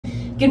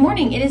Good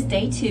morning, it is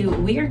day 2.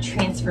 We are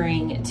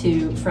transferring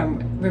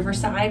from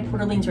Riverside,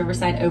 Port Orleans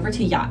Riverside, over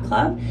to Yacht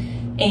Club.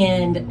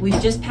 And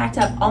we've just packed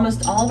up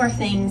almost all of our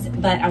things,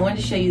 but I wanted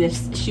to show you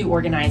this shoe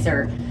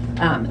organizer.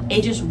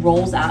 It just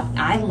rolls up.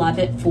 I love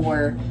it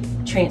for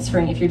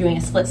transferring if you're doing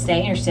a split stay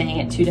and you're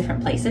staying at 2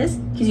 different places,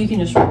 because you can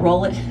just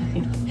roll it.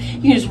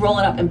 You can just roll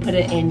it up and put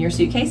it in your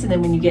suitcase, and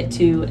then when you get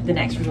to the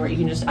next resort, you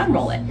can just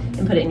unroll it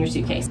and put it in your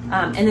suitcase.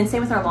 And then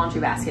same with our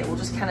laundry basket. We'll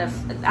just kind of,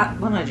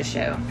 why don't I just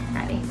show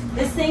Maddie?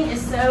 This thing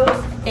is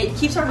it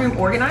keeps our room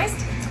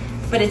organized,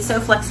 but it's so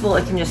flexible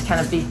it can just kind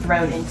of be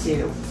thrown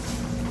into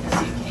a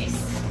suitcase.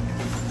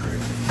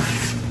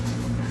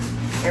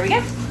 There we go.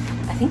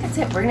 I think that's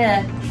it. We're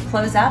gonna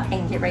close up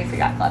and get ready for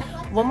Yacht Club.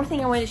 One more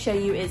thing I wanted to show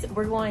you is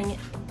we're going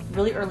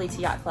really early to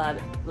Yacht Club,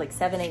 like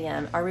 7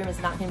 a.m. Our room is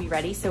not gonna be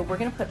ready, so we're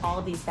gonna put all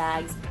of these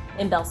bags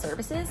in Bell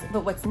Services.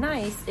 But what's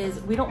nice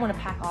is we don't wanna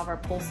pack all of our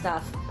pool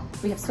stuff.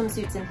 We have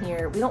swimsuits in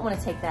here. We don't wanna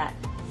take that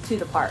to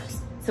the parks.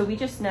 So we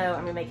just know,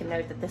 I'm gonna make a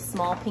note that this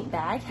small pink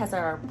bag has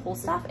our pool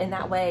stuff, and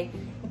that way,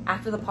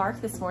 after the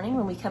park this morning,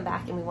 when we come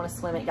back and we wanna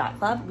swim at Yacht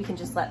Club, we can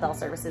just let Bell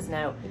Services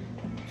know,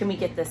 can we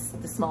get the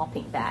small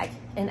pink bag?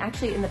 And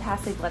actually in the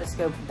past, they've let us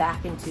go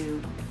back into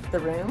the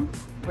room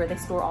where they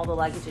store all the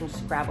luggage and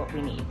just grab what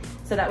we need.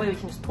 So that way we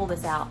can just pull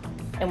this out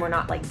and we're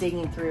not like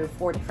digging through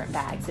 4 different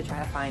bags to try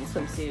to find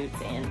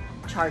swimsuits and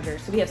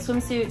chargers. So we have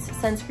swimsuits,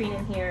 sunscreen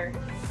in here,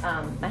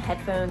 my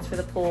headphones for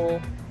the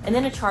pool, and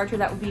then a charger.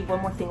 That would be one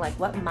more thing, like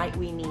what might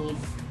we need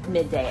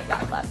midday at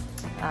Yacht Club?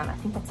 I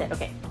think that's it.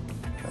 Okay,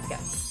 let's go.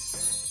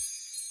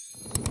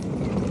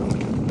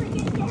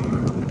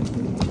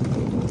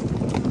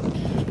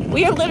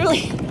 We are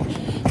literally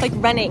like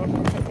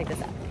running, let's take this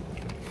up,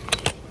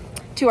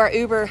 to our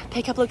Uber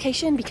pickup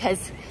location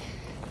because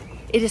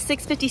it is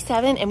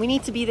 6:57 and we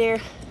need to be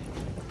there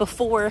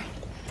before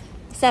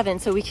 7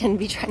 so we can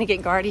be trying to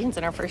get Guardians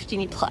in our first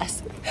Genie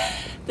Plus.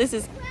 This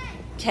is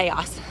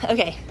chaos.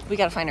 Okay, we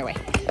gotta find our way.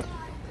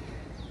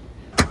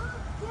 Thank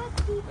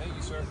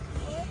you, sir.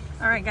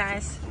 All right,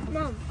 guys.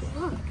 Mom,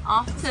 look.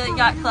 Off to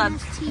Yacht Club.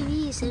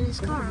 TVs in his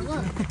car,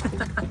 look.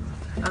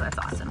 Oh, that's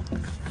awesome.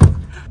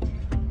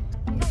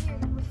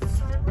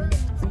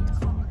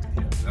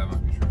 That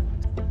might be true.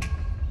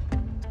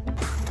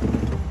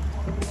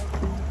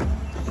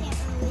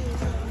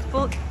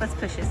 Well, let's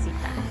push his seat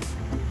back.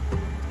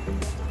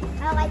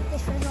 I like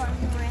this resort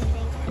more, I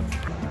think.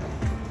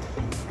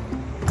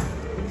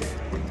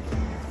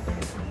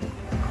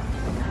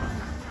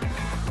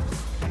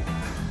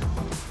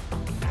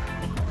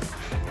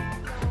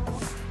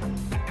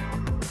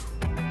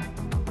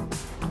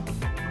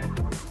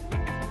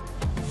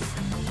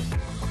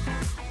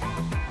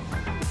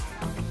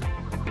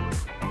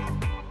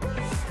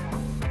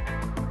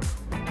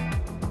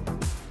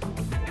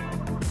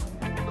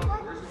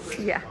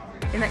 Yeah,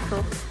 isn't that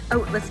cool?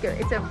 Oh, let's go.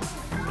 It's a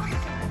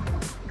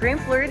Grand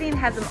Floridian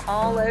has them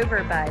all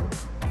over, bud.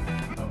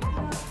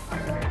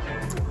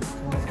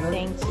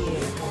 Thank you,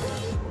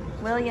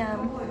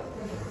 William.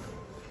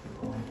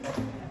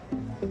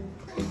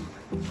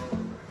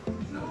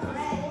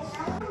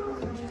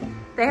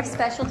 They have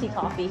specialty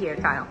coffee here,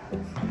 Kyle.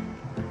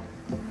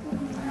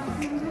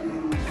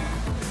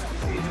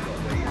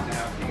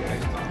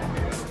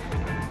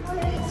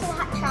 Some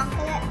hot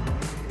chocolate.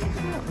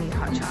 We don't need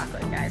hot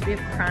chocolate, guys. We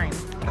have Prime.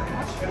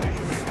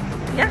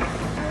 Yeah.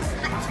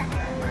 Hot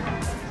chocolate.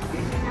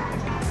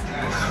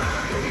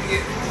 You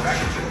get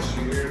breakfast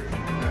here. I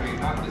mean,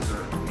 not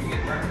dessert. You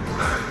get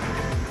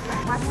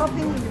breakfast. What's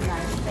hoping you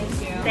guys? Thank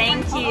you.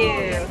 Thank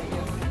you.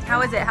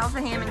 How is it? How's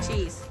the ham and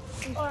cheese?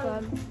 It's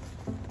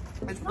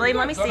good. William,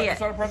 let me see it.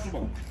 It's not a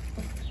principle.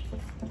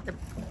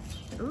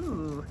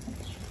 Ooh.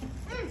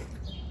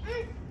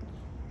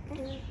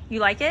 You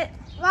like it?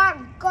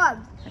 That's good.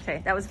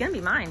 Okay, that was gonna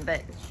be mine,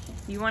 but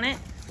you want it?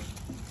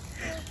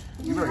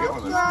 You better get one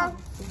of those.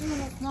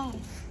 No.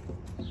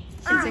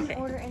 It's okay.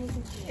 Order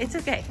anything. It's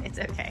okay. It's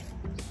okay.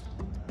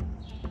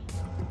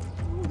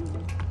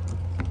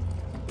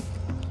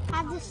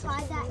 Have the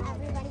slide that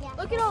everybody has.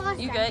 Look at all this.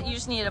 You good? You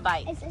just needed a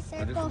bite. It's a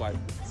That is a circle bite.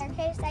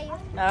 staircase that you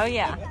Oh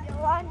yeah. go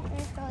on.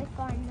 It's really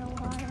fun. No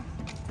water.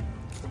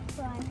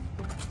 Slide.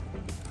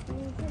 And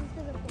you come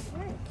to the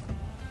board.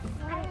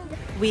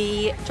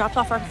 We dropped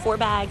off our 4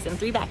 bags and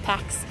 3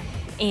 backpacks,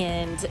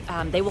 and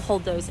they will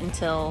hold those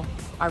until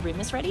our room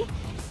is ready,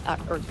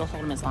 or they'll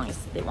hold them as long as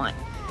they want.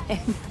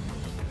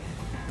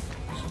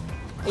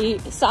 Are you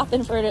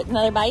stopping for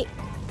another bite?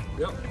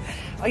 Yep.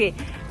 Okay.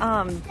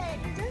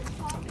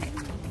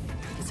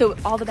 So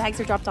all the bags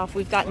are dropped off.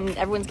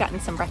 Everyone's gotten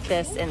some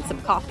breakfast and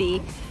some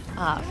coffee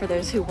for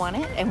those who want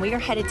it, and we are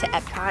headed to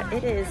EPCOT.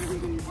 It is,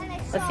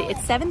 let's see,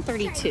 it's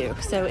 7:32,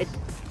 so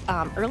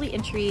early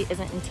entry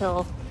isn't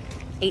until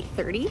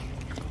 8:30.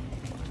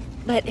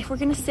 But if we're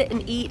gonna sit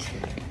and eat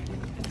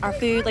our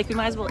food, like we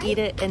might as well eat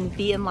it and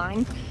be in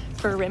line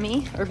for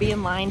Remy, or be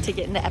in line to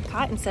get into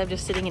EPCOT instead of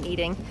just sitting and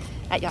eating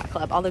at Yacht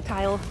Club. Although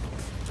Kyle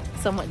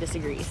somewhat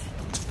disagrees.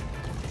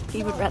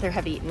 He would rather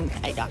have eaten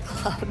at Yacht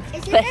Club.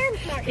 But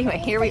anyway,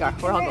 here we are.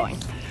 We're all going.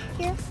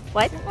 Here.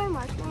 What?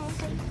 Marshmallow.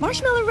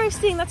 Marshmallow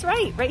roasting. That's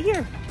right. Right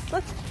here.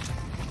 Look.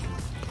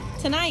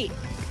 Tonight.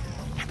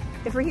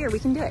 If we're here, we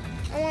can do it.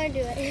 I want to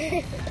do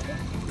it.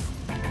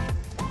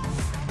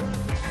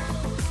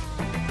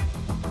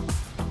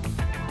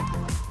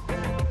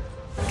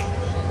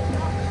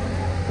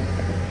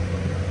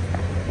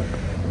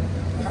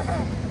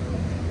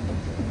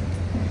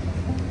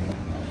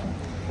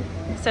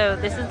 So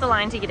this is the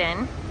line to get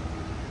in.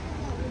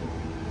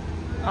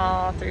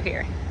 All through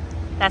here.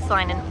 That's the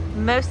line,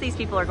 and most of these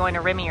people are going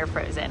to Remy or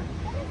Frozen.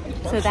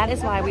 So that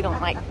is why we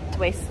don't like to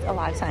waste a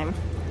lot of time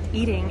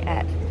eating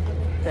at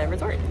the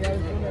resort.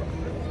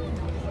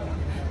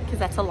 Because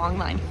that's a long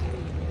line.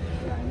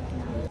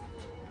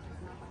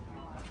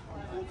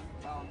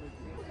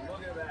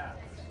 Look at that.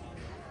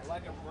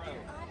 Like a pro.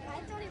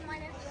 I thought it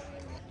might have been.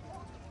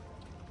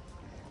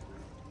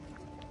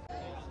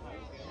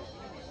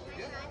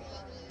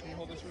 Can you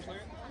hold this for a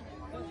second?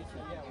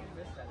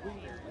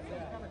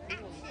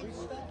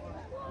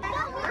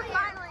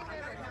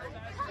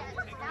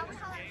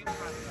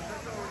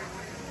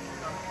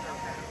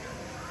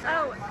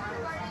 Oh.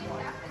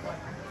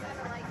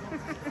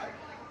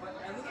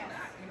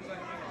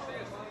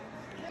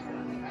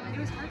 It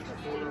was hard to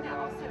find that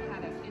also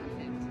had an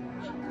infant.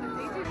 But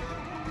they did.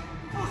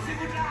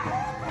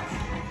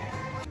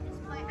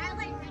 I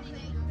like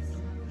ready-made.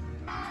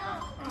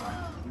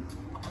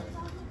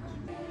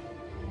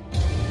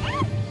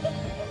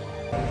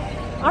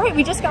 All right,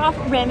 we just got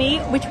off Remy,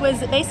 which was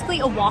basically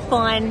a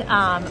walk-on.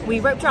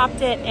 We rope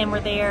dropped it and we're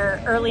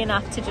there early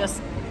enough to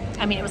just,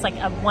 I mean, it was like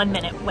a 1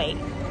 minute wait,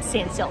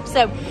 stand still.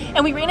 So,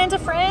 and we ran into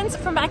friends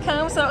from back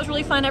home, so that was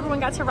really fun.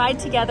 Everyone got to ride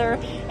together,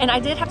 and I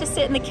did have to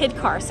sit in the kid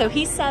car. So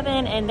he's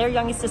 7 and their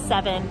youngest is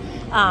 7,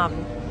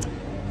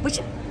 which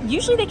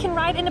usually they can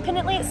ride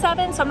independently at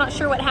 7, so I'm not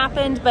sure what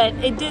happened, but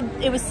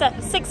it was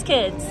 6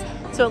 kids,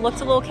 so it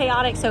looked a little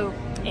chaotic. So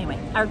anyway,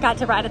 I got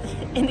to ride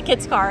in the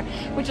kids' car,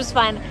 which was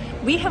fun.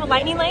 We have a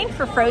lightning lane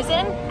for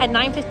Frozen at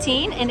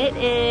 9:15, and it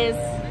is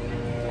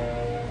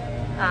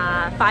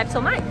 5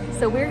 till 9.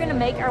 So we're gonna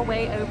make our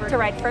way over to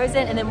ride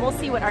Frozen, and then we'll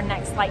see what our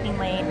next lightning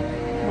lane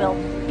will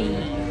be,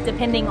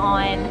 depending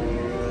on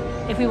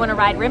if we wanna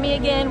ride Remy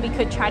again. We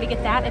could try to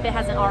get that if it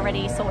hasn't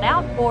already sold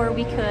out, or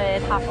we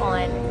could hop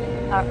on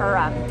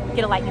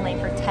get a lightning lane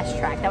for Test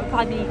Track. That would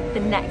probably be the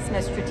next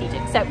most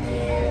strategic. So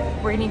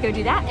we're gonna go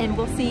do that, and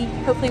we'll see.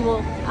 Hopefully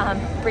we'll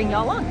bring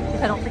y'all along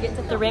if I don't forget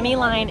to. The Remy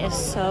line is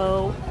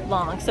so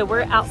long. So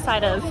we're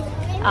outside of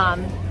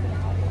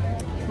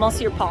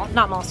Monsieur Paul,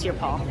 not Monsieur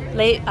Paul,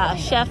 Les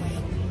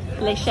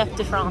Chefs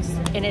de France,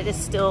 and it is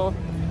still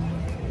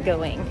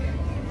going.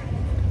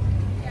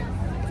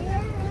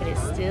 It is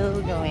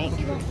still going,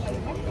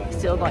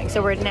 still going.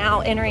 So we're now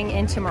entering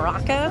into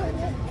Morocco,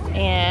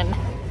 and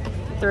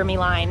the Remy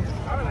line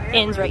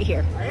ends right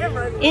here.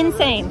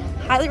 Insane.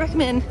 Highly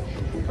recommend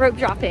rope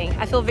dropping.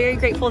 I feel very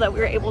grateful that we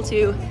were able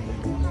to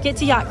get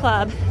to Yacht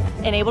Club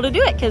and able to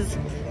do it, because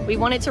we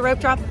wanted to rope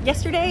drop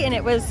yesterday and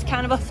it was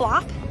kind of a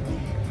flop.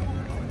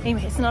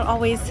 Anyway, it's not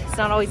always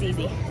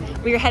easy.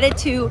 We were headed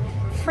to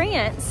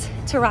France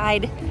to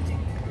ride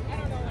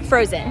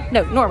Frozen.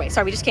 No, Norway.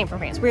 Sorry, we just came from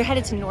France. We were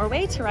headed to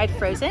Norway to ride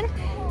Frozen,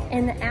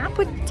 and the app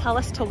would tell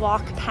us to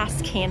walk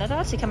past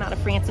Canada, to come out of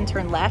France and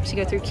turn left to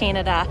go through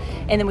Canada,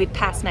 and then we'd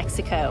pass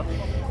Mexico.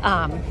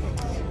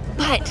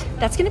 But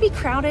that's gonna be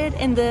crowded,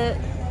 and the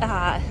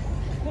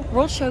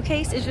World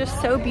Showcase is just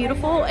so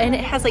beautiful, and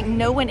it has like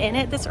no one in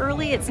it this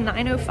early. It's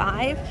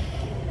 9:05.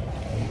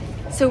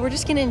 So we're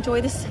just gonna enjoy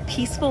this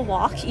peaceful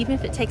walk, even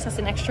if it takes us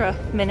an extra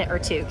minute or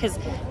two, because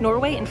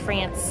Norway and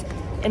France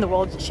in the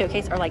World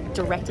Showcase are like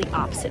directly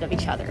opposite of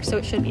each other. So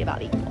it should be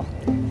about equal.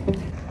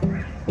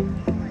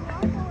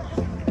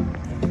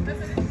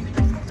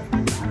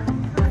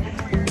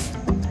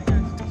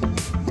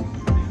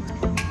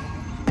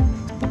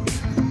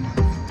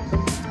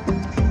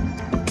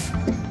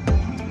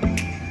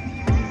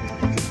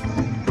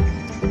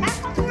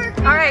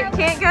 All right,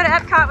 can't go to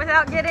EPCOT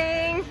without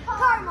getting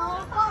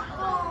Caramel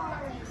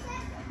popcorn.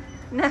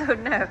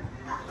 No.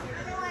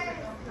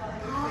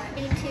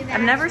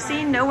 I've never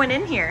seen no one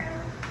in here.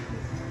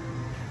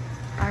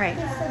 All right.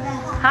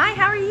 Hi,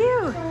 how are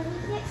you?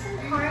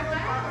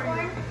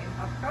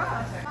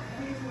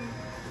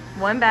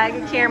 One bag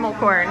of caramel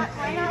corn.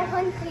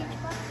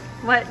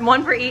 What,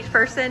 one for each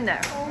person? No. No,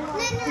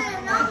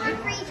 not one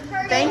for each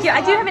person. Thank you.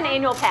 I do have an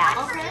annual pass.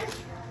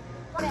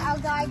 I'll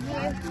guide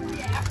you.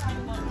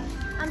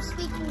 I'm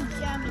speaking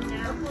German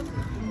now.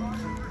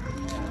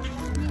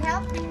 Need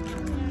help?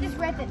 Just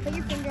rip it. Put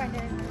your finger under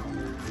it.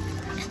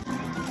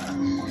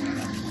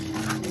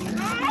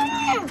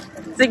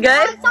 Is it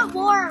good? It's not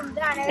warm.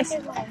 That's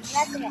it.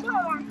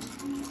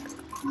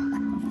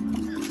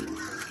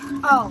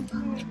 Oh.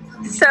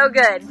 So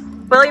good.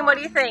 William, what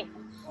do you think?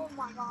 Oh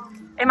my god.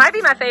 It might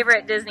be my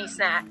favorite Disney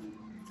snack.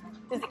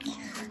 It's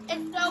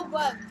so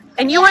good.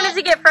 And you wanted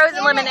to get frozen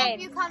If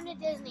lemonade. you come to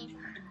Disney.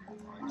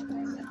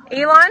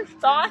 Elon,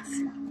 thoughts?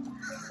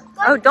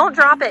 Oh, don't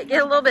drop it.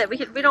 Get a little bit.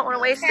 We don't want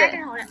to waste it.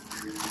 Hold it.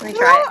 Let me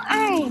try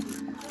it.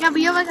 Yeah, but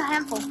you have like a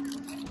handful.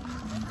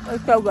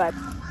 It's so good.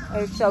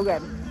 It's so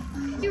good.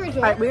 You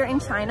All right, we're in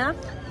China.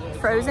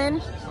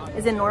 Frozen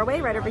is in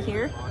Norway, right over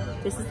here.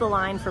 This is the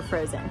line for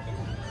Frozen.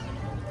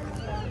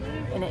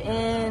 And it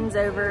ends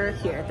over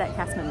here at that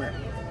cast member.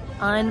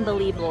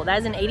 Unbelievable. That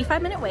is an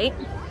 85-minute wait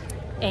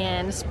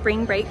and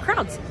spring break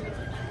crowds.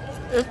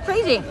 It's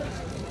crazy.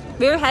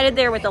 We were headed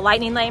there with the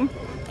lightning lane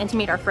and to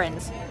meet our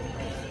friends.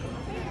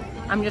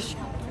 I'm just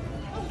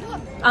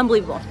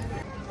unbelievable.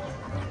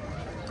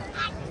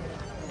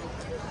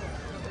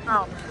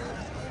 Oh.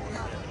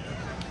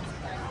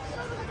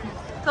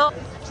 Cool.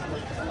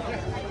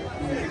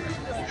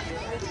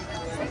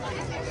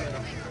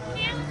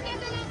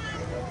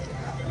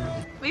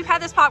 We've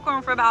had this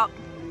popcorn for about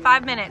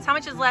 5 minutes. How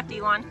much is left,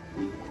 Elon?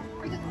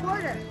 Like a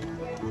quarter.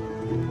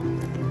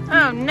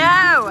 Oh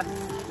no!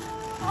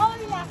 Oh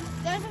yeah,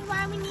 this is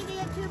why we need to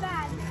get 2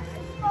 bags.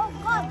 Oh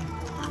God.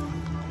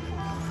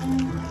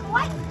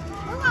 What?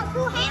 We want 2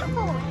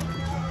 handfuls.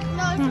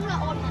 No, this is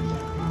not all handfuls.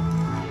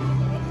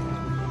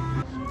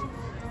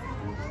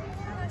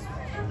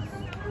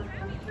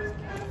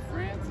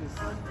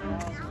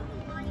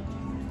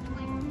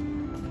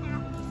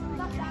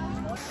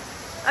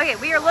 Okay,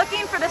 we are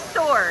looking for the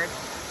sword.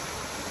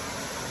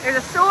 There's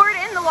a sword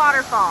in the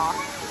waterfall.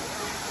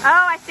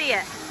 Oh, I see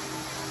it.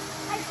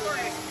 I see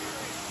it.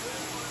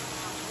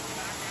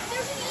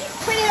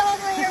 Put it all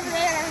the way over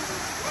there.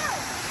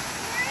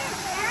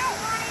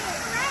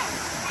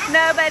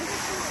 No, but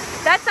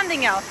that's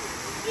something else.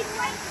 It's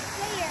right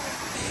there.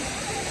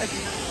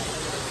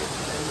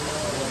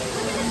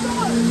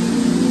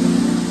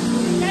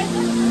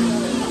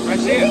 I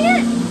see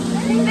it.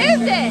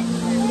 Moved it.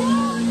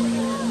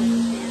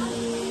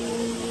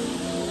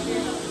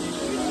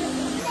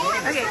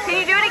 Okay, can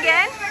you do it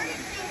again?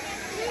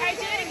 Alright,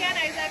 do it again,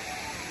 Isaac.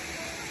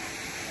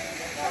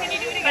 Can you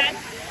do it again?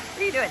 What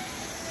are you doing?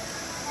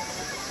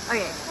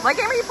 Okay, what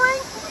game are you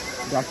playing?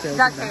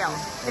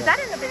 DuckTales. Is that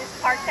in the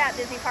park at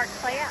Disney Park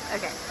play at?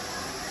 Okay.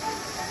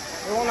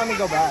 They won't let me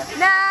go back. No!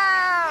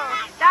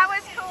 That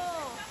was cool.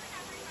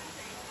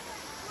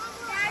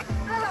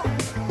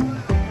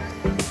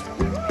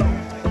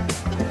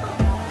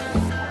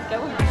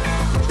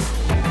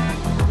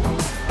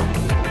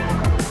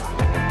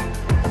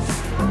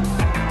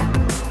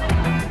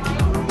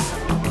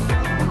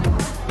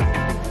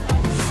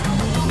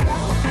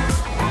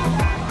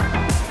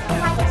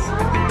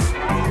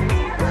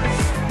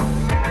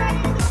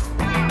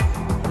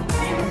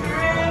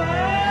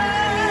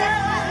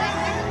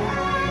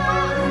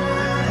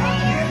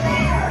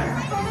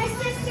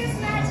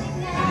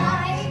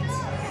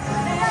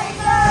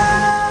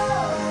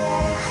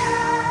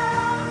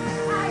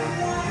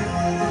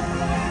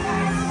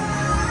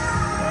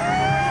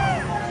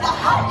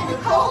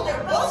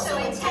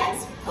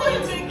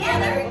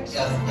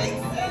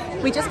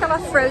 We just got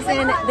off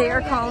Frozen. They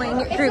are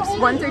calling groups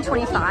 1 through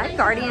 25.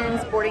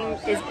 Guardians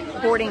is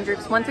boarding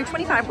groups 1 through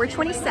 25. We're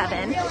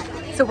 27.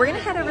 So we're gonna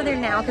head over there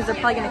now because they're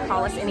probably gonna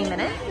call us any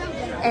minute.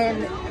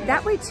 And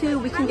that way too,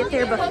 we can get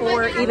there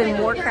before even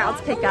more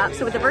crowds pick up.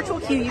 So with the virtual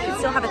queue, you can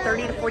still have a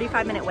 30 to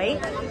 45 minute wait.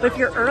 But if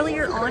you're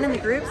earlier on in the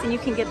groups and you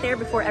can get there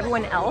before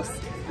everyone else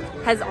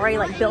has already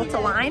like built a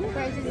line,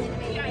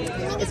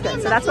 it's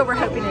good. So that's what we're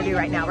hoping to do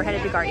right now. We're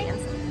headed to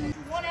Guardians.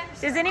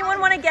 Does anyone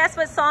want to guess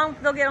what song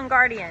they'll get on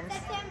Guardians?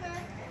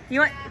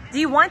 Do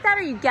you want that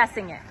or are you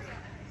guessing it?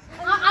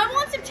 I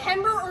want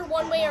September or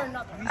One Way or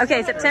Another.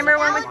 Okay, September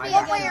one with.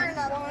 One Way or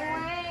Another.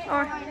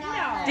 Or,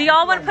 do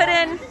y'all want to put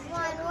in?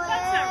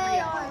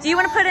 Do you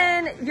want to put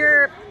in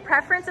your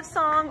preference of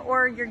song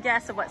or your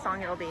guess of what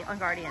song it'll be on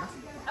Guardians?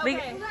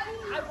 Okay,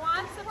 I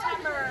want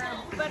September,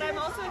 but I'm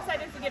also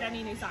excited to get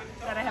any new songs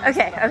that I haven't.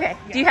 Okay, okay.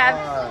 Do you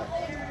have?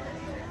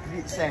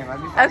 Same.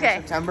 I'd be fine with Okay.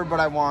 September, but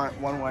I want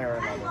One Way or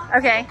Another.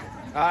 Okay.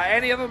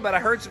 Any of them, but I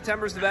heard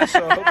September's the best,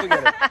 so I hope we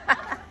get it.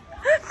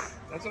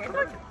 That's what I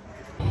heard.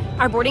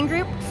 Our boarding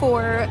group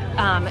for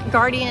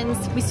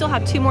Guardians, we still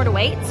have 2 more to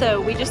wait, so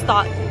we just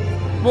thought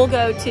we'll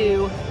go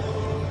to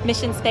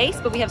Mission Space,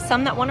 but we have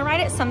some that want to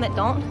ride it, some that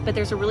don't, but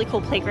there's a really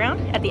cool playground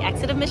at the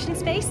exit of Mission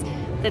Space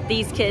that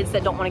these kids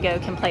that don't want to go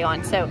can play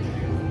on, so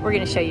we're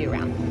going to show you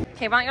around.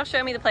 Okay, why don't y'all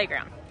show me the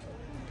playground?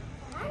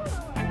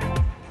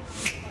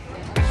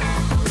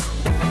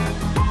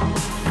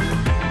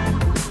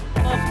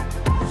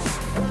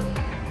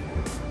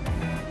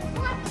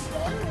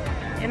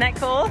 Isn't that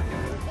cool?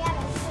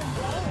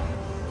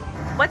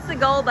 What's the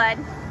goal, bud?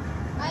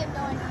 I have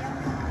no idea.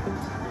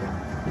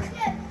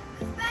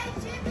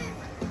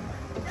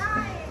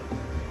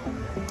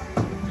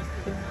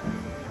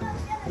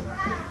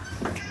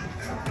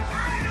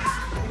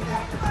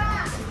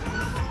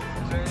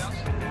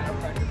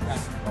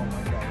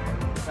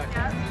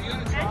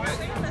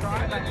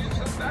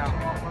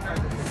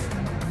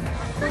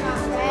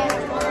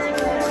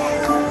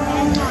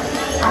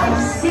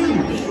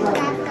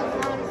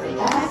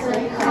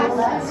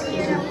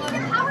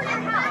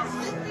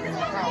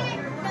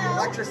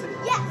 Electricity.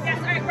 Yes,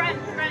 all right, run,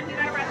 you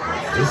gotta run.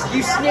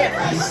 You snip.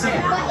 You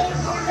snip.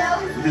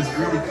 This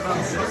really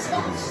concepts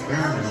of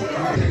experimental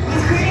project.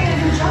 He's creating a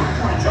new jump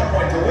point. Jump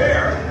point to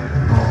where?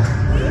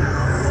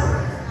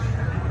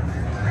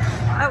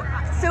 Oh,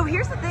 so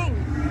here's the thing.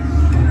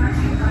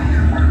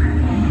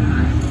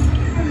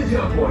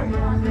 jump point.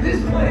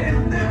 This plan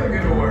is never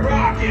gonna work.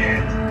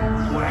 Rocket!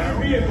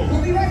 Flat vehicle.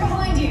 We'll be right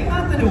behind you.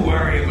 Nothing to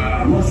worry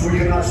about. Unless we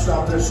cannot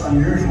stop this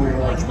unusually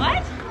large.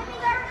 What?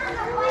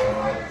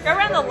 Go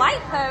around the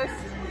light post.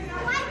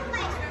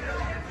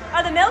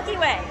 Oh, the Milky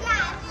Way.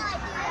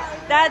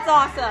 That's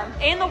awesome.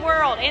 And the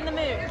world, and the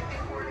moon.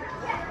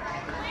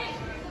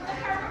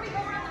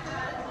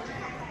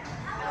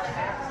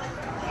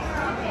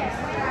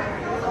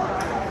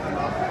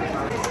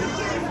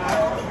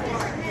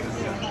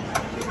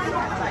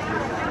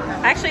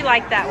 I actually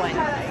like that one.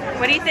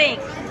 What do you think?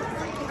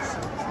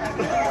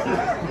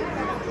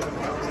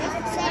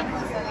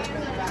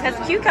 It has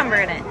cucumber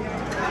in it.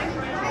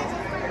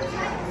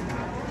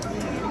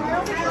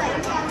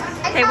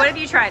 Okay, what have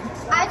you tried?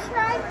 I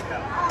tried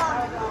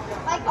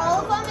like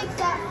all of them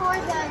except for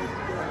the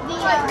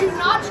Do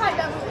not try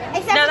Beverly.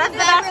 except No, for that's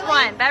the best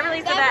one.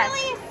 Beverly's the best.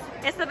 Beverly?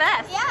 It's the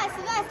best. Yeah, it's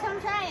the best. Come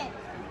try it.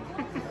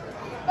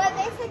 But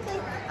basically,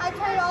 I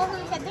tried all of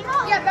them except they're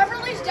not. Yeah,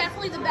 Beverly's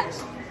definitely the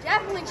best.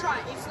 Definitely try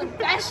it. It's the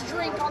best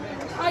drink on the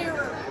entire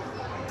earth.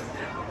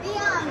 The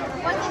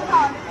what's it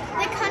called?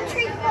 The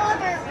country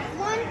club or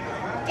one.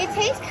 It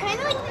tastes kind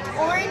of like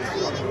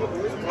orangey.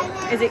 And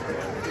then, Is it?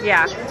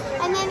 Yeah.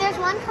 And then there's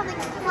one called like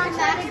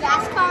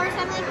Madagascar or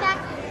something like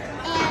that.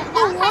 And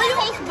that one kind of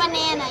tastes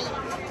banana.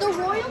 The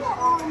royal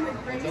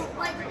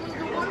like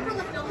the one from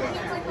the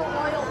Philippines, like the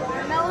royal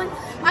watermelon.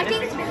 I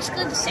think it's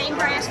basically the same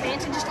brand as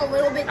Fanta, just a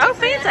little bit. Oh,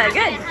 different. Fanta,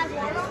 good. It has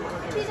watermelon.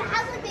 Because it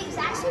has like the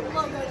exact same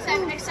logo,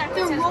 except The it says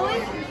royal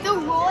is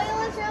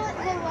really,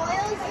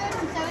 good,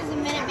 and so is the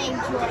Minute Maid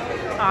Joy.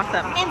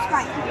 Awesome. And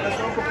Sprite.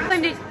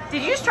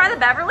 Did you just try the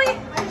Beverly?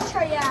 I'm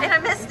sure, yeah. And I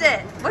missed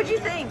it. What'd you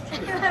think?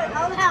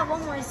 I'll have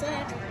one more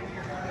sip.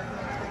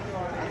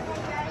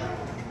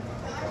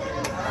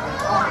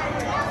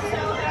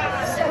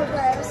 So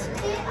gross.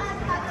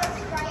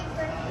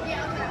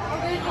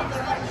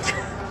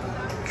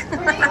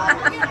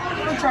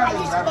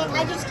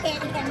 I just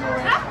can't handle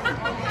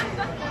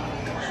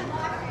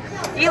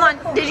it. Elon,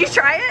 did you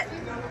try it?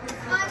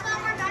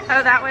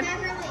 Oh, that one?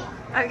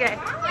 Okay.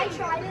 I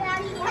tried it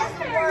and it has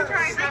the worst.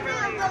 I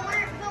know,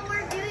 but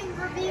we're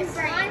being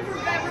brave. For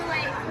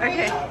Beverly.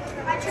 Okay.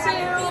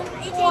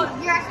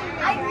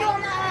 I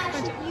don't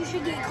know. You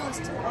should get close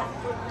to it.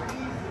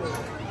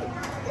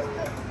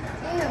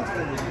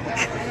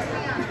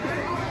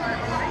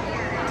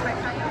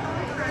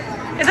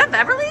 Is that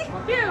Beverly?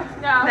 you.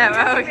 No. No,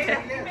 oh, okay.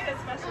 We made a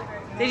special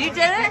drink. Did you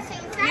get it?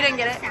 You didn't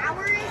get it?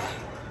 Sourish.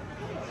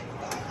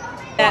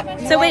 Yeah.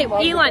 So wait,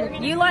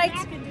 Elon, you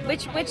liked,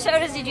 which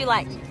sodas did you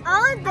like?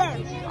 All of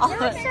them. All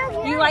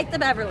of, you liked the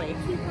Beverly.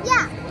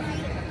 Yeah.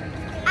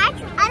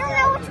 I don't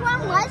know which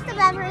one was the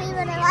Beverly,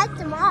 but I liked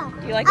them all.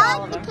 You liked I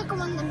all of like them? the pickle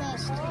one the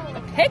most.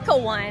 The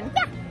pickle one?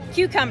 Yeah.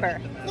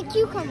 Cucumber. The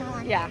cucumber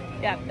one. Yeah,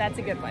 that's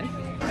a good one.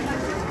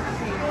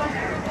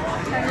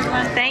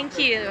 Thank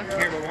you.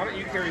 Here, but why don't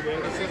you carry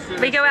those?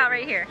 We go out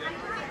right here.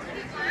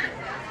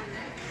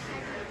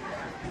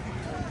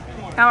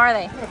 How are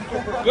they?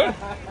 Good.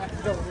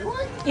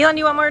 Elon,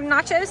 you want more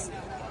nachos?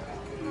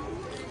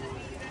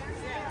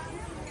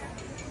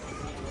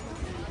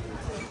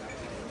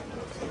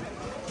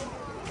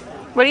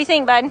 What do you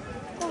think, bud?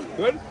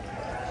 Good.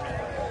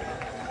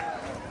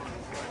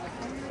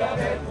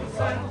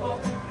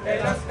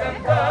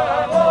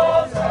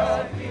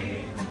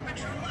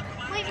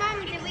 Wait,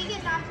 Mom, did we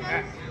get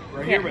nachos?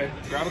 Right here, but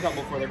grab a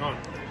couple before they're gone.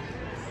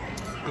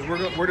 Because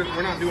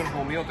we're not doing a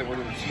whole meal thing. We're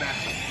doing a snack.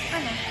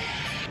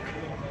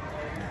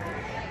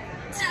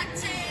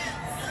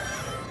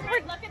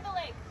 Look at the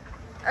lake.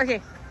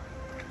 Okay.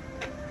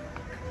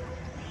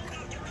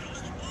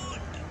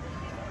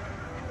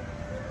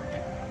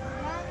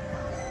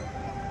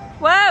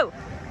 Whoa!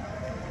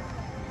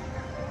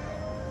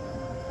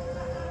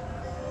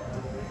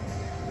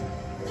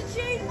 The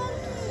chain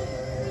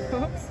monkey.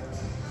 Oops.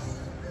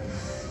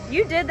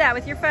 You did that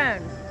with your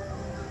phone.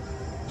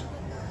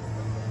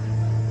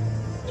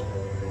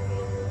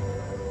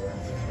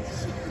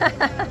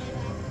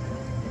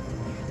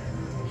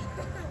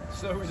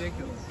 So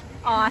ridiculous.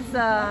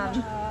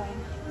 Awesome.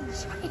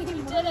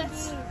 You did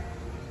it.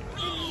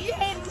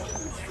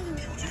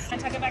 Can I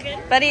tuck it back in?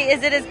 Buddy,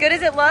 is it as good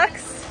as it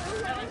looks?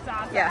 That looks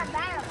awesome. Yeah.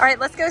 All right,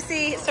 let's go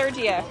see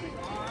Sergio.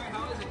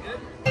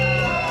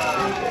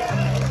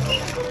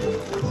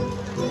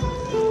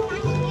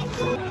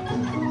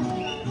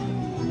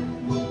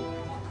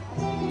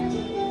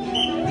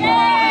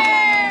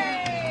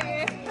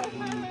 Yay!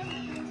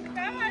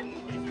 Come on.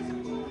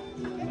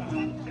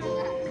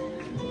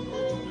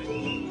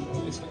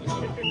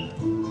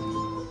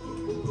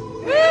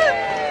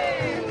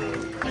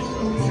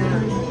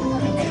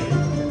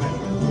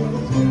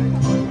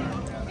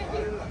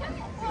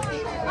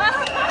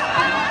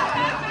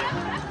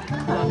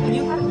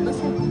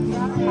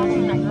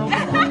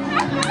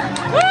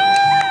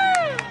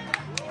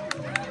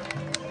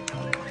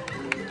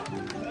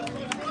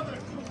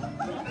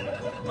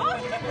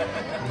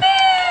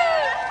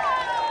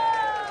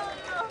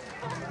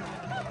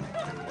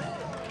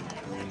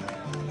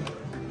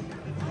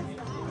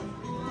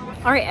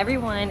 All right,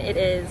 everyone, it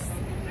is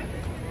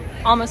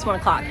almost 1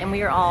 o'clock, and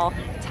we are all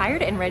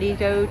tired and ready to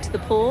go to the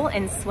pool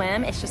and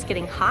swim. It's just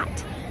getting hot.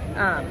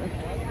 I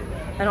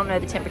don't know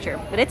the temperature,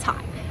 but it's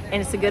hot.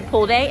 And it's a good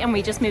pool day, and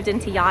we just moved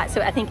into Yacht, so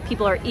I think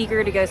people are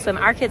eager to go swim.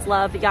 Our kids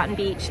love Yacht and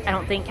Beach. I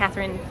don't think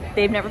Catherine,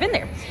 they've never been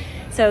there.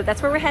 So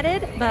that's where we're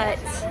headed, but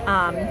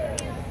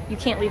you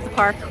can't leave the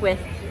park with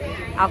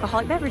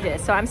alcoholic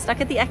beverages. So I'm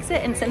stuck at the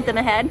exit and sent them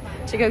ahead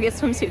to go get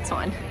swimsuits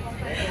on.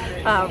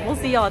 We'll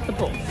see y'all at the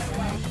pool.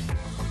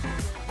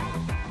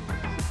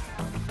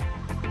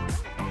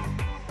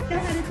 Know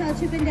how to tell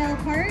Chip and Dale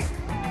apart?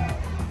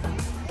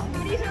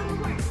 What do you tell them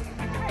apart?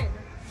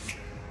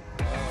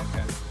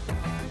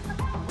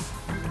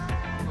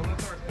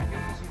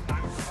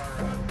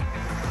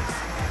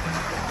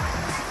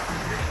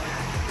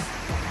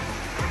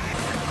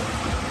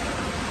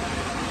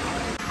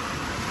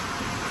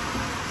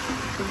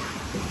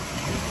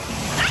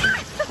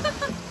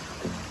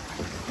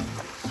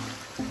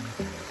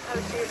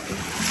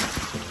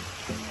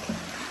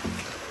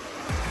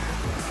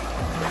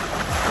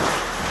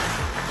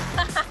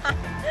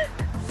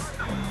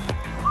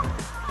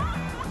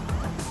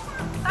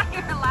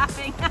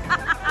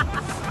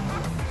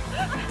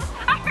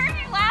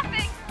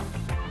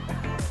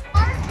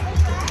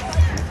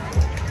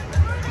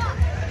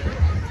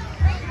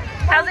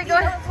 How's it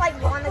going? It's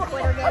like won the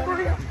Twitter game.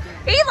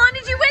 Elon,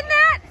 did you win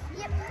that?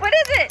 Yep. What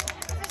is it?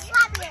 It's a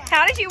slap game.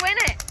 How did you win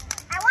it?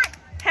 I won.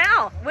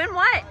 How? Win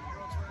what?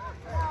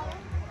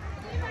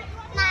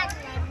 Not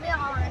today. We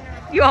all won.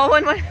 You all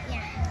won one?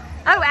 Yeah.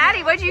 Oh,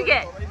 Addie, what'd you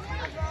get?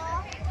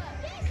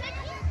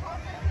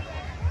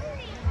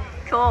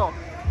 Cool.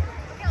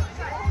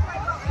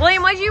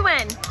 William, what'd you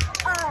win?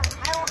 I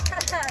won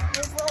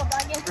this little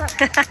buggy.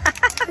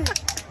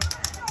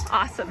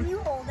 Awesome. You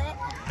hold it.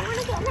 I want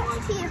to get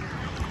next to you.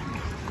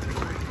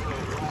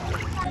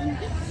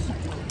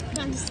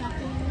 I'm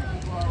sucking.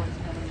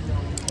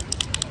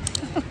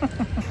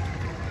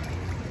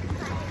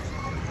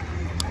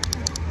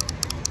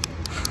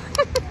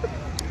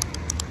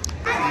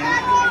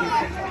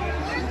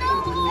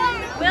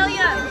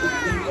 William,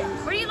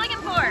 what are you looking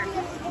for?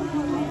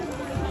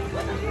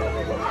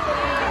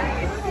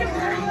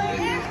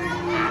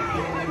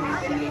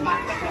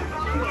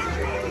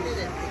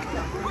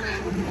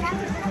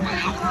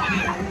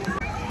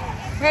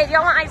 Hey, do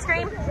y'all want ice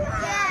cream?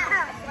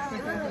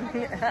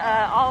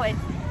 Always.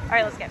 All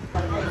right, let's go.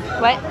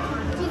 What?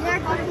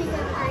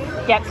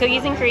 Yep,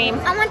 cookies and cream.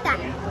 I want that.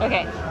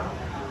 Okay.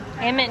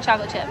 And mint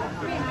chocolate chip.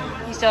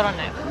 You still don't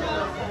know.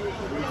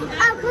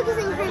 Oh, cookies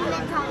and cream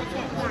mint chocolate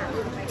chip.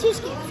 Yeah. 2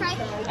 scoops, right?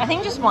 I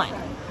think just one.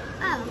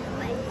 Oh,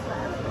 wait.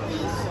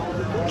 Please.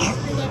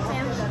 Get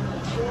them.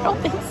 I don't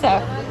think so. I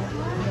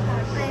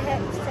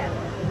hope so.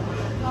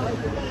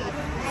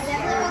 I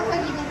definitely want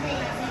cookies and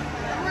cream.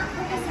 I want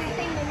cookies and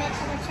cream and mint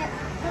chocolate chip.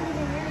 Cookies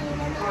and cream and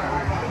mint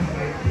chocolate chip.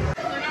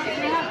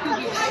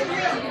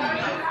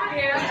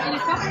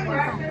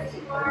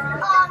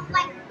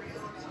 Like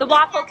The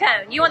waffle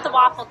cone. You want the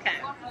waffle cone.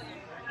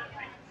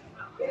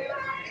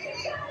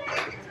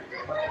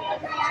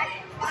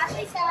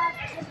 Ashley said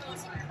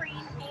cookies and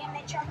cream and a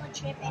chocolate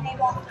chip and a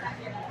waffle cone.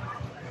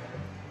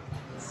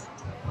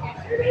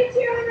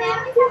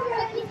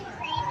 cookies and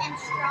cream and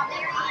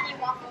strawberry and a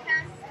waffle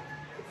cone.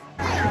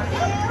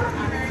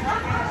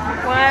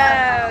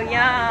 Whoa,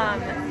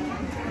 yum.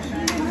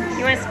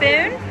 You want a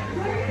spoon?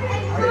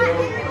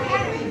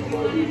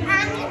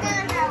 I'm just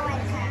gonna throw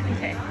it.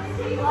 Okay.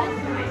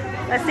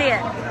 Let's see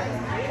it.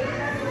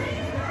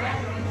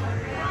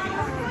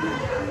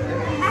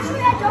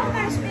 Actually, I don't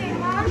want a spoon,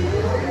 Mom.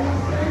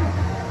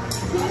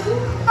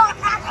 Oh,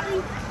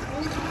 actually.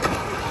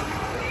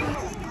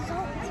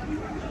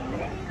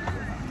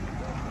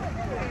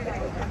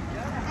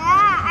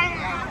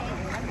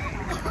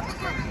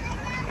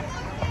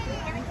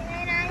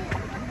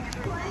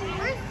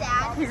 Where's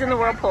Dad? He's in the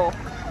whirlpool.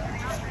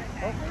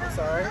 Oh,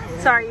 sorry.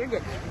 Sorry, you're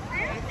good.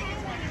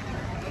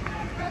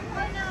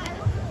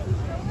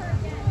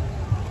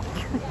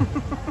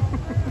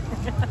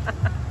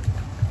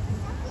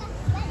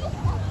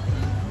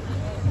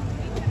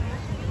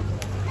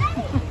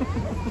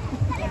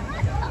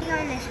 You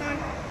on this one?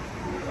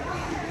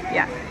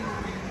 Yeah.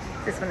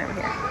 This one over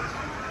here.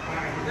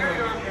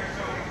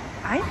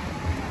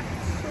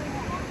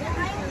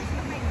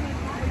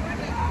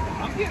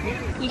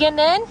 You getting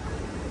in?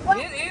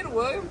 Get in,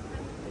 William.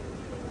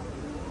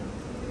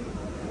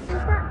 It's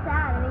not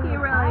sad. You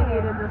really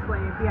needed this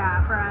wave,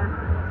 yeah, for us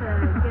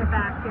to get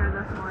back here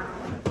this morning.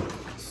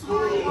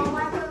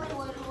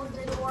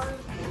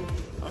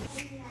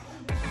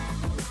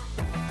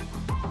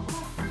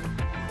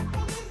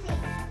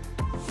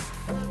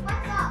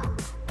 What's up?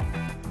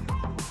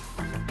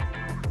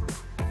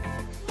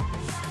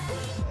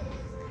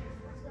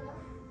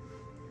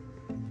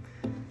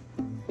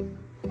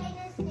 Hey,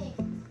 Disney.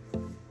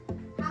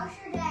 How's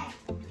your day?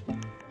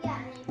 Yeah,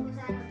 and it goes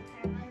out of the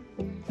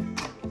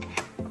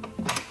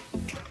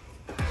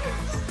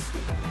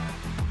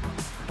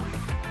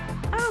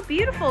Oh,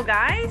 beautiful,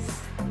 guys.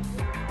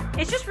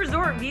 It's just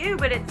resort view,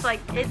 but it's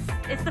like,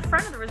 it's the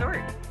front of the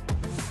resort.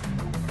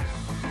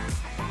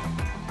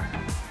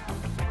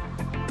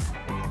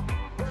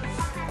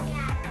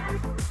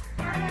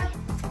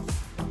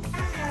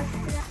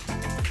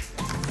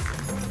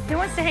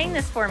 wants to hang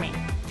this for me?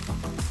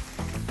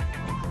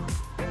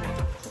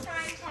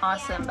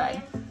 Awesome, bud.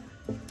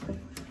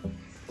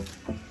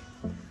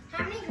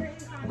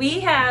 We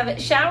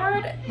have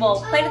showered,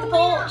 well, played at the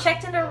pool,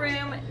 checked into our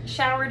room,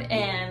 showered,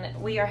 and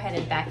we are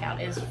headed back out.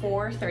 It is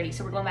 4:30,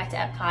 so we're going back to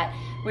EPCOT.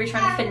 We're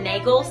trying to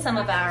finagle some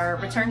of our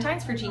return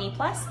times for Genie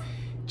Plus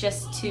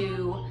just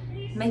to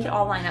make it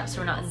all line up so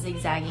we're not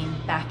zigzagging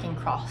back and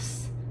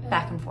forth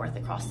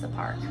across the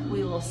park.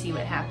 We will see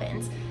what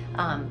happens,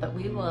 but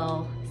we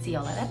will see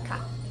y'all at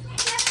EPCOT.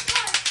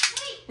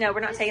 No,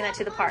 we're not taking that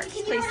to the park,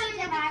 please.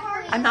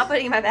 I'm not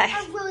putting it in my bag.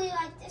 I really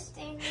like this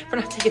thing. We're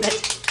not taking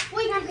that.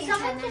 Wait,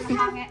 someone just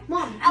have,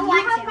 Mom,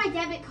 I have my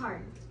debit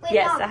card. Wait,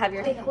 Yes, Mom, I have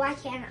your. wait, why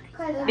can't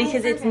I?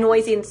 Because it's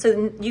noisy, and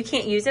so you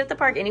can't use it at the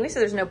park anyway, so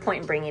there's no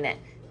point in bringing it,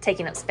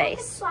 taking up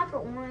space. Slap it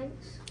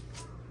once.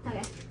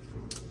 Okay.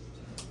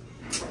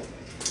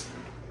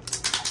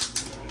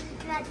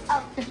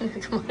 Oh.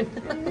 Come on.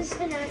 I'm just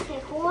gonna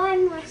take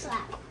one more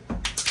slap.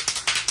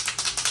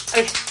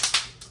 Okay.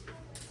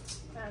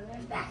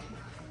 Back.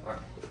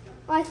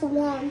 Like the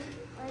wand.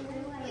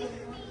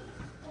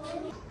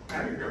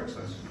 Have your driver's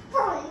license.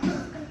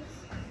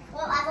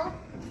 What level?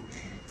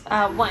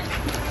 1.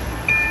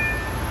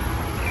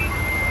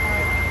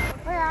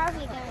 Where are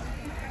we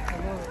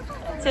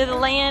going? To the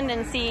land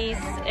and seas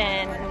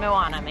and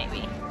Moana,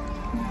 maybe.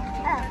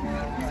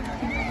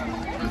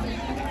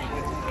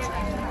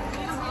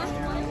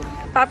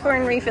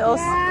 Popcorn refills.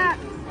 Yeah.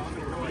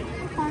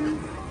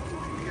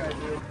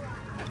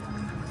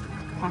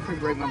 I'm gonna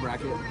break my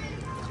bracket.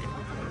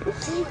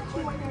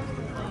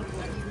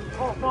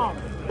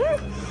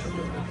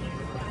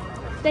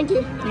 Thank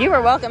you. You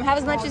are welcome. Have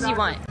as much as you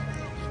want.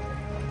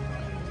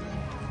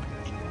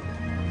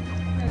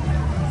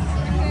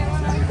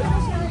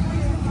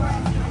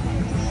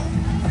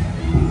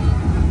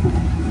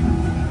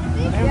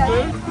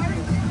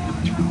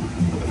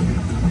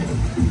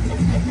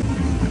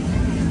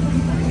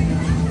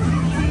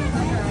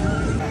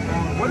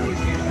 What do you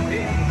choose to be?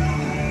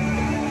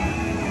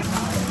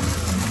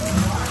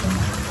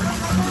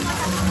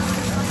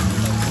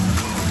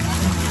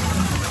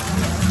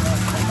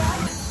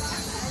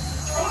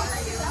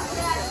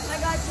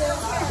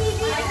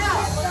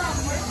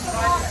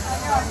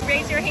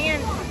 Raise your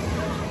hand.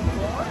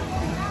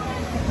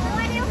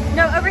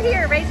 No, over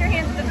here. Raise your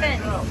hand to the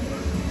fence.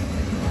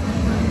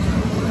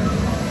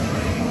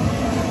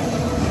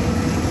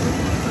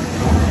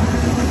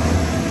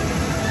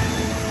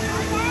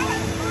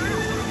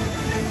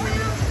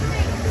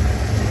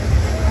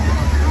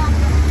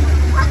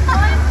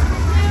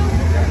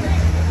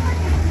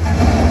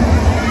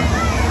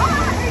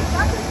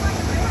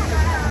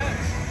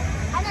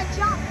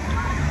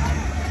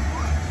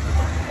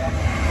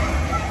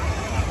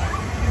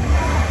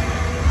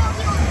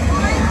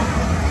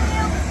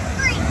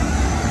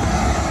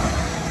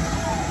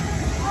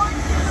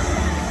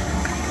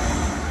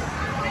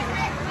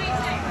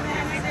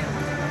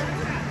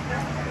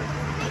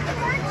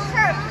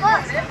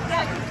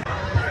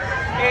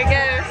 Here it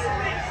goes.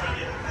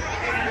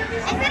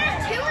 Is it a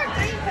 2 or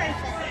 3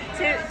 person?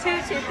 2,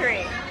 2, 2, 3.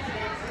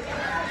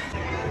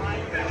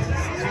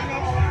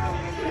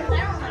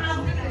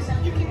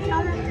 You can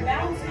tell them.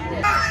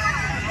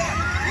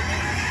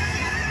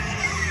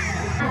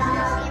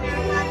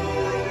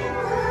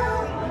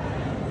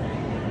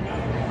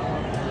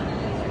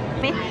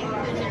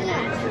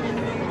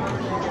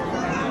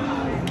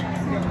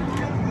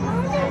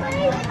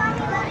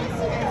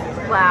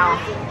 Wow.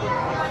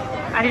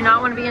 I do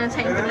not want to be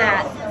entertained with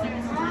that.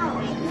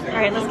 All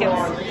right, let's go.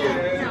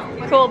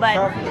 Cool,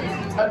 bud.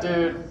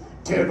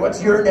 Dude,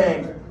 what's your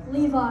name?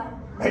 Levi,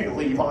 Hey,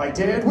 Levi,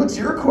 dude, what's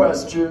your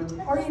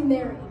question? are you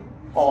married?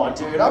 Oh,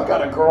 dude, I've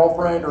got a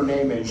girlfriend. Her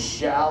name is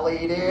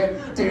Shelly,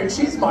 dude. Dude,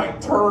 she's my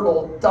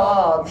turtle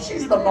dove.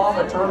 She's the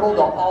mama turtle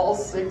to all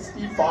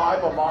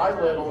 65 of my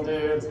little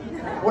dudes.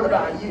 What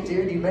about you,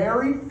 dude? You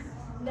married?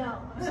 No.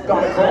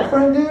 Got a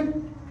girlfriend, dude?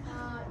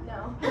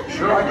 No.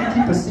 Sure, I can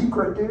keep a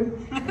secret,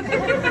 dude.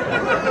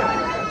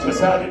 Just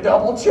had to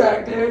double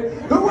check, dude.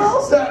 Who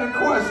else had a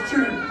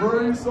question?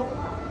 Bruce?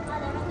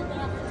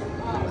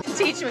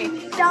 Teach me.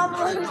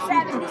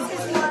 007, this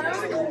is load.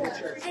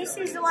 This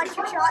is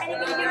electric shot,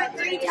 and if you do it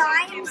 3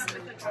 times,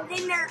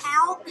 then they're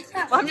out.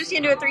 Well, I'm just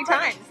going to do it 3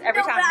 times,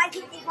 every No, but time. I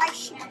think if I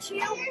shoot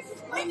you,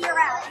 then you're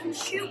out. And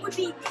shoot would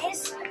be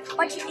this,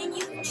 but then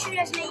you can shoot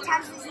as many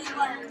times as you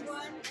want.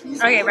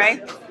 Okay,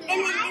 right?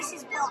 And then this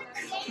is block.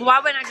 Well, why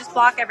wouldn't I just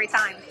block every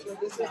time? And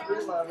then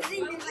there's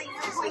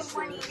like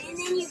 20, and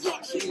then you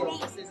can't shoot me.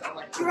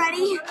 You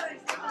ready?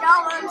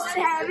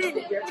 007.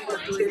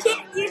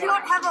 You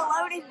don't have a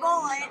loaded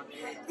bullet.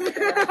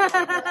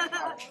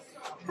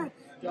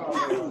 007.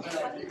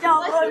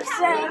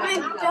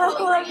 Hold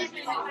on.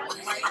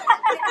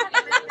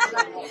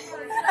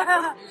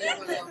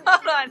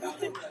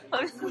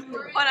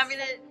 I'm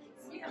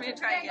gonna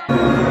try again.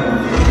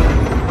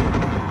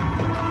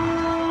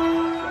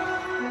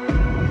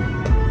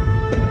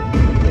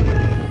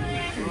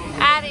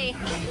 Abby.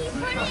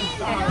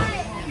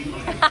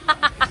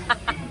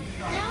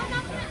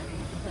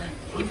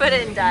 You put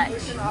it in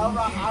Dutch.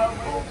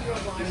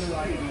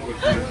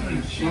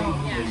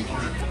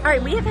 All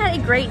right, we have had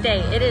a great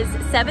day. It is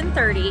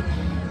 7:30.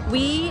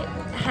 We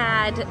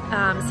had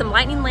some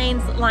lightning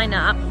lanes line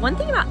up. One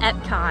thing about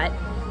EPCOT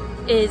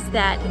is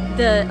that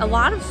there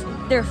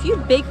are a few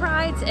big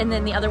rides and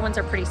then the other ones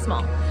are pretty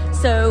small.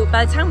 So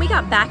by the time we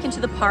got back into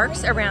the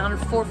parks around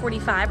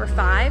 4:45 or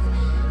 5,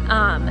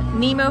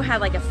 Nemo had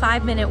like a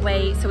 5-minute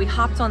wait, so we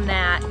hopped on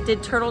that,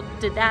 did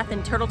that,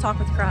 then Turtle Talk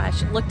with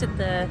Crush, looked at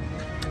the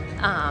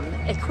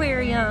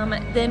aquarium,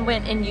 then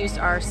went and used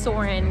our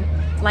Soarin'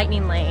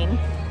 lightning lane,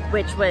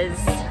 which was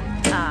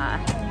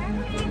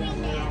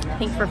I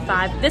think for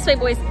this way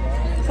boys,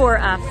 for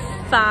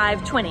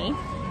 5:20,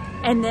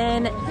 and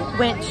then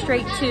went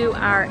straight to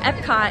our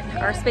EPCOT,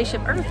 our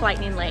Spaceship Earth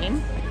lightning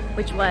lane,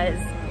 which was,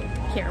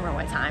 can't remember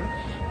what time,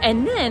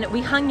 and then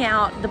we hung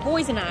out, the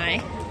boys and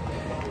I,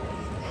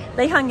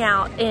 they hung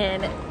out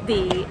in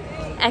the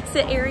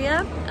exit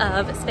area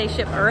of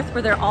Spaceship Earth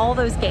where there are all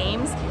those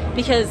games,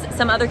 because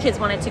some other kids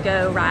wanted to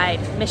go ride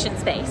Mission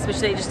Space, which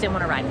they just didn't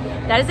want to ride.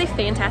 That is a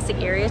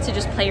fantastic area to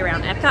just play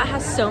around. EPCOT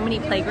has so many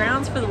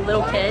playgrounds for the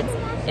little kids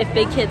if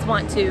big kids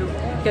want to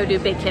go do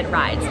big kid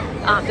rides.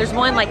 There's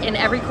one like in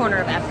every corner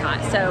of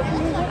EPCOT. So,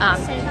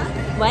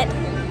 what?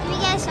 Can we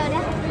get a soda?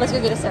 Let's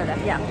go get a soda.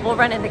 Yeah, we'll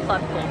run in the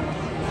club pool.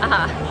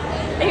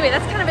 Anyway,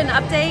 that's kind of an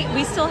update.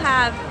 We still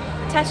have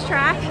Test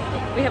Track.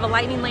 We have a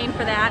lightning lane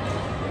for that.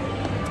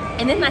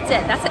 And then that's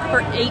it. That's it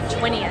for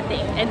 8:20, I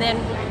think. And then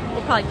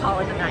we'll probably call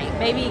it a night.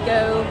 Maybe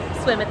go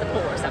swim at the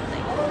pool or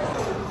something.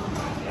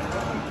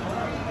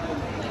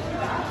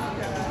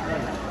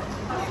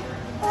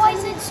 Oh, I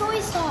said soy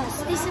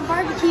sauce. They said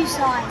barbecue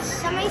sauce.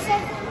 Somebody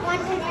said one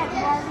thing had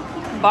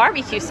barbecue.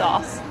 Barbecue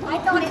sauce. I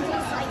thought it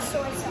tasted like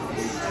soy sauce.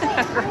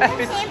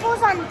 Wait,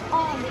 samples on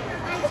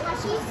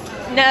Tushies?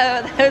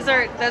 No, those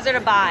are to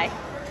buy.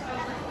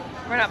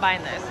 We're not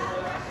buying those.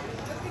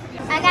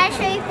 I gotta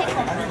show you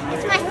pickles.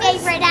 It's my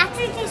favorite.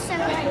 After it tastes so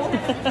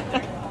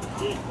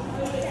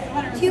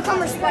good.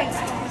 Cucumber spice.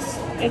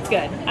 It's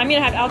good.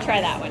 I'll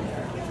try that one.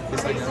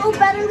 Oh,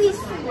 Beverly's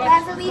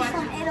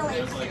from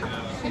Italy.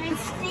 And it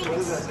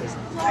stinks.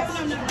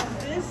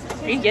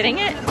 Are you getting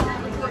it?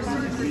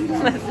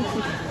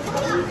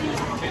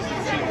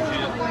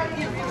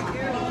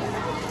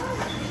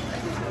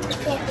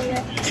 Can't do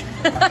it.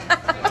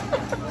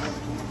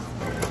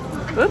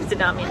 Oops, did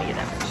not mean to get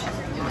that much.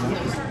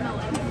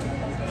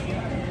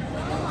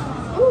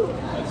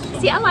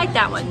 See, I like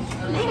that one.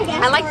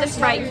 I like the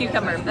Sprite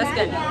cucumber. That's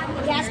good.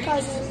 The gas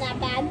cars isn't that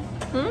bad.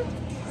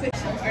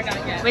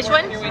 Which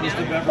one?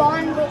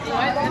 Bond.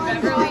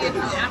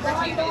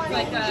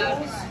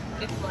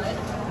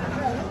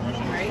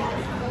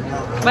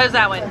 What is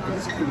that one?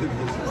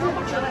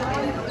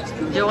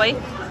 Joy?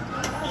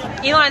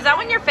 Elon, is that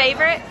one your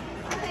favorite?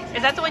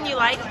 Is that the one you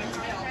like?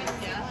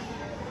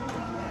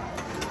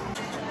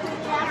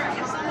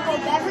 Oh,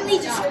 Beverly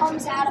just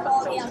comes out of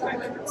all the other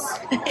ones.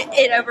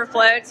 It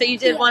overflowed, so you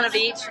did one of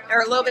each,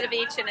 or a little bit of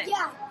each, and it.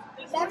 Yeah,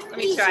 Let me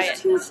Beverly's try just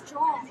it. too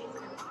strong.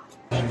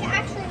 It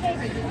actually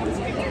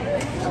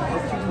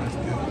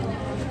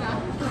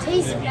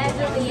tastes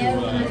Beverly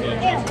over.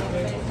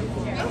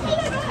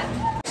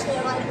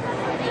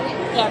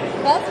 Yeah,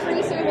 that's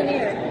free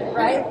souvenir,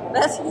 right?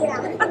 That's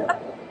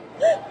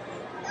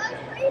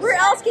Where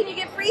else can you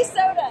get free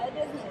soda at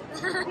Disney?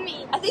 I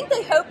mean, I think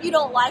they hope you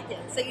don't like it,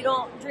 so you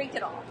don't drink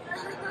it all.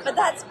 But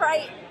that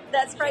Sprite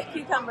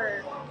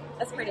cucumber,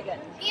 that's pretty good.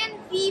 and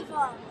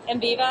Viva.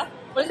 And Viva?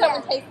 What does that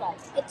one taste like?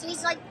 It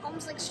tastes like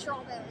almost like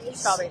strawberries.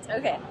 Strawberries,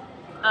 okay.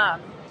 I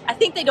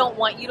think they don't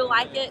want you to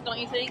like it, don't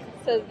you think?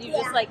 So you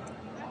just like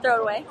throw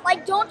it away?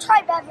 Like, don't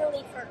try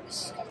Beverly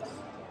first.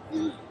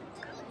 No,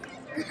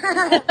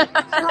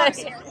 I'm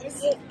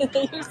serious.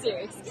 You're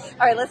serious.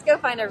 All right, let's go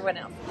find everyone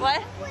else.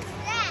 What? What's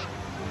that?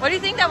 What do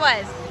you think that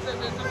was?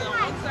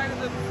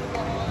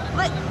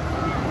 What?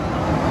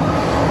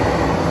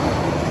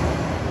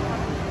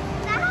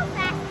 Is that how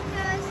fast it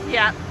goes?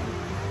 Yeah.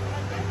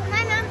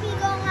 My mom be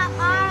going up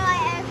all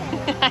like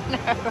okay. I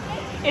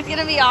know. It's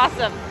gonna be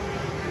awesome.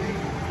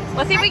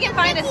 Let's see if we can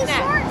find a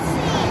snack.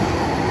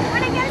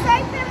 When it goes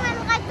open, when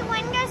like the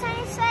wind goes in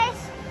his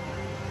face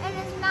and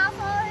his mouth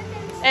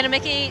opens. And a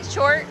Mickey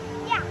short.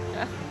 Yeah.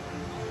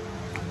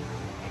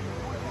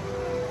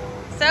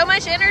 So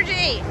much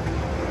energy.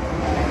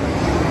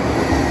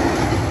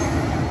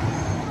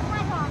 Oh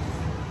my gosh.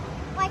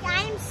 Like,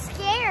 I'm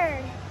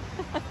scared.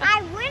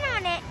 I went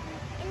on it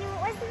and it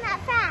wasn't that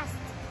fast.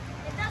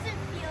 It doesn't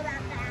feel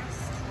that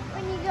fast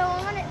when you go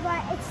on it,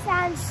 but it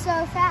sounds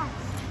so fast.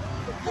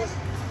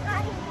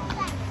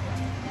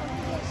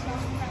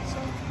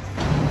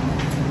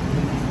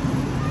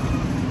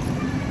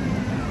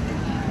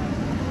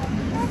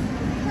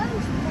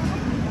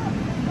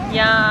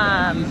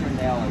 Yum.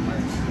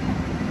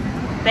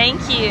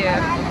 Thank you.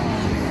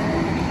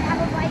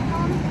 Have a bite,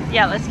 Mom?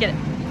 Yeah, let's get it.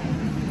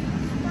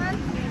 Mom?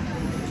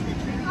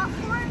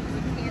 Popcorn?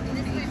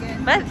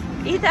 But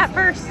eat that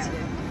first.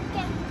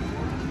 Okay.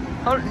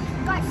 Hold.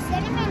 Got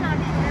cinnamon on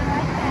it. I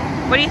like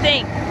that. What do you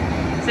think?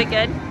 Is it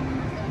good?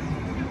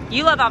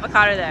 You love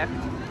avocado though.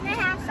 Can I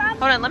have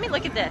Hold on, let me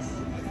look at this.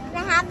 Can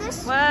I have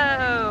this?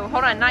 Whoa,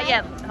 hold on, not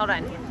yet. Hold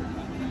on.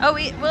 Oh,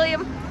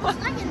 William.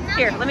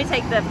 Here, let me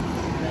take the.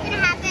 Can I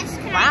have this?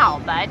 Wow,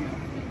 bud.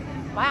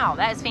 Wow,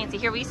 that is fancy.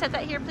 Here, will you set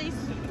that here, please?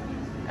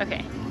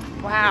 Okay.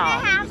 Wow. Can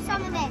I have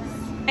some of this?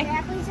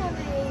 Yeah, please have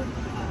a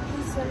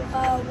piece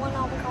of one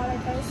avocado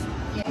toast.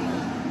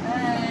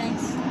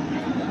 Thanks.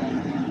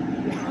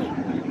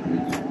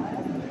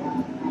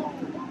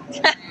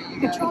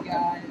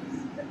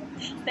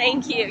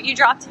 Thank you. You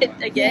dropped it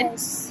again?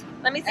 Yes.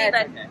 Let me see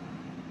that. Okay.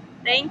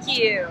 Thank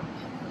you.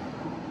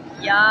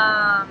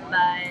 Yum,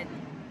 bud.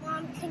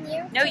 Mom, can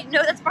you? No,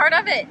 that's part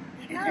of it.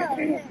 Oh,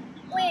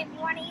 wait, you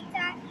want to eat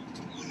that?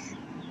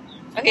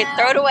 Okay,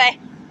 throw it away.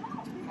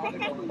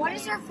 What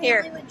is our family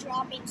Here. with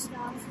dropping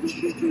stuff?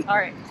 All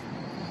right.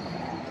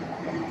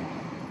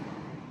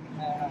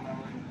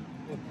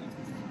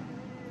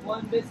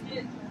 One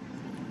biscuit,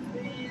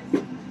 please.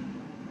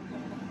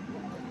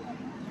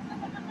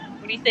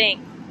 What do you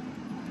think?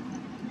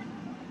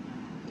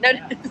 No. Is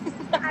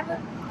Have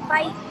a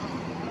bite.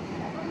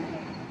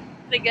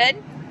 it good?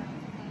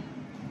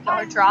 Y'all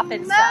are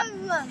dropping stuff.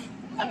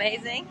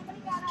 Amazing.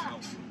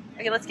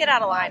 Okay, let's get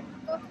out of line.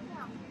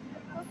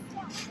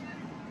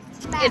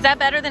 Is that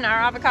better than our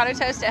avocado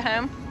toast at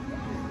home?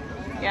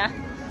 Yeah.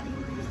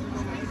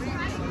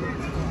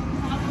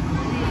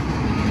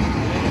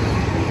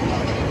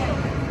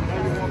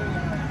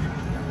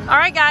 All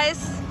right,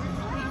 guys.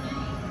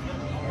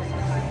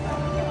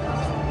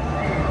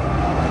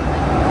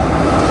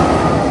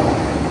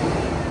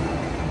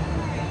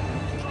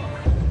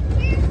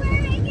 Here's where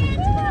it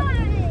gets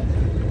fun.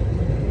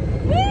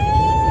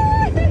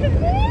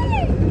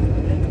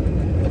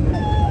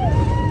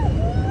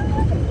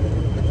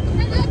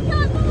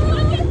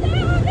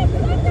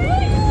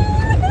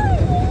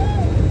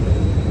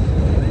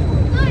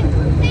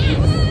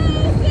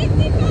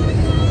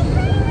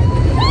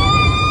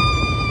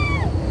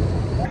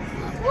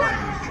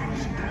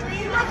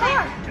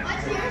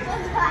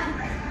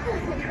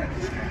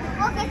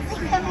 Look, it's the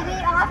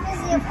complete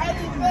opposite of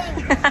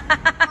anything.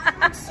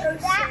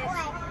 That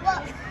way.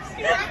 Look,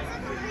 that's the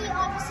complete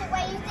opposite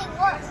way you think.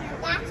 Look,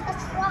 that's a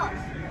truck.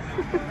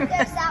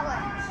 Goes that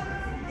way.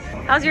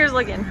 How's yours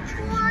looking?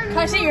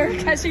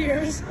 Catch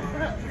yours.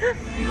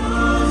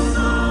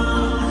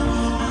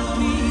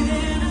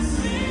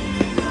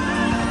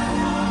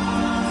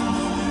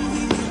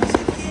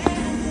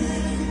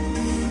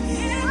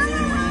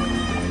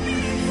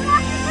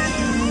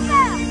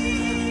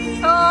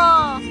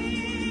 Oh,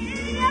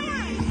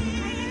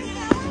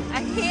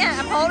 I can't.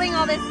 I'm holding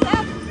all this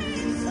stuff.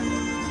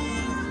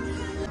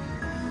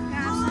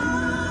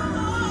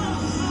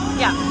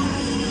 Yeah.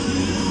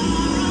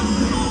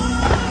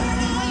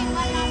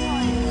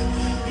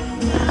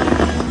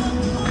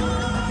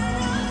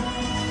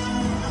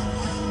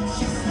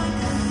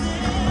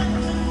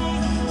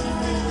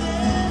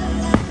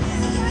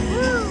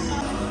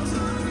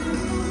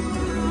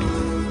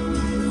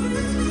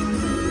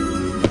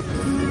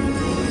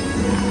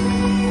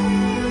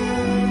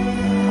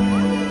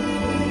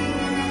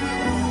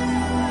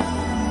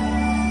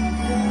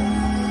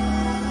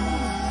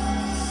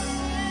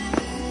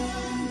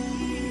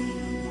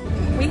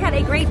 We had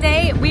a great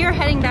day. We are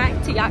heading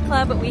back to Yacht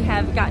Club, but we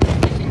have gotten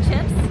fish and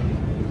chips,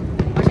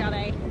 or shall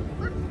I,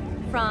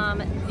 from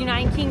the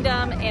United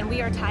Kingdom, and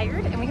we are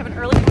tired, and we have an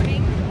early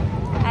morning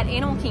at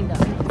Animal Kingdom.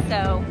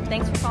 So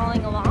thanks for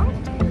following along.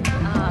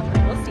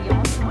 We'll see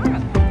y'all tomorrow.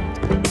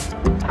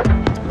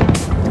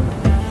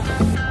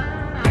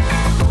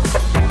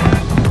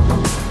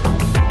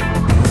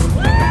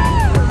 Woo!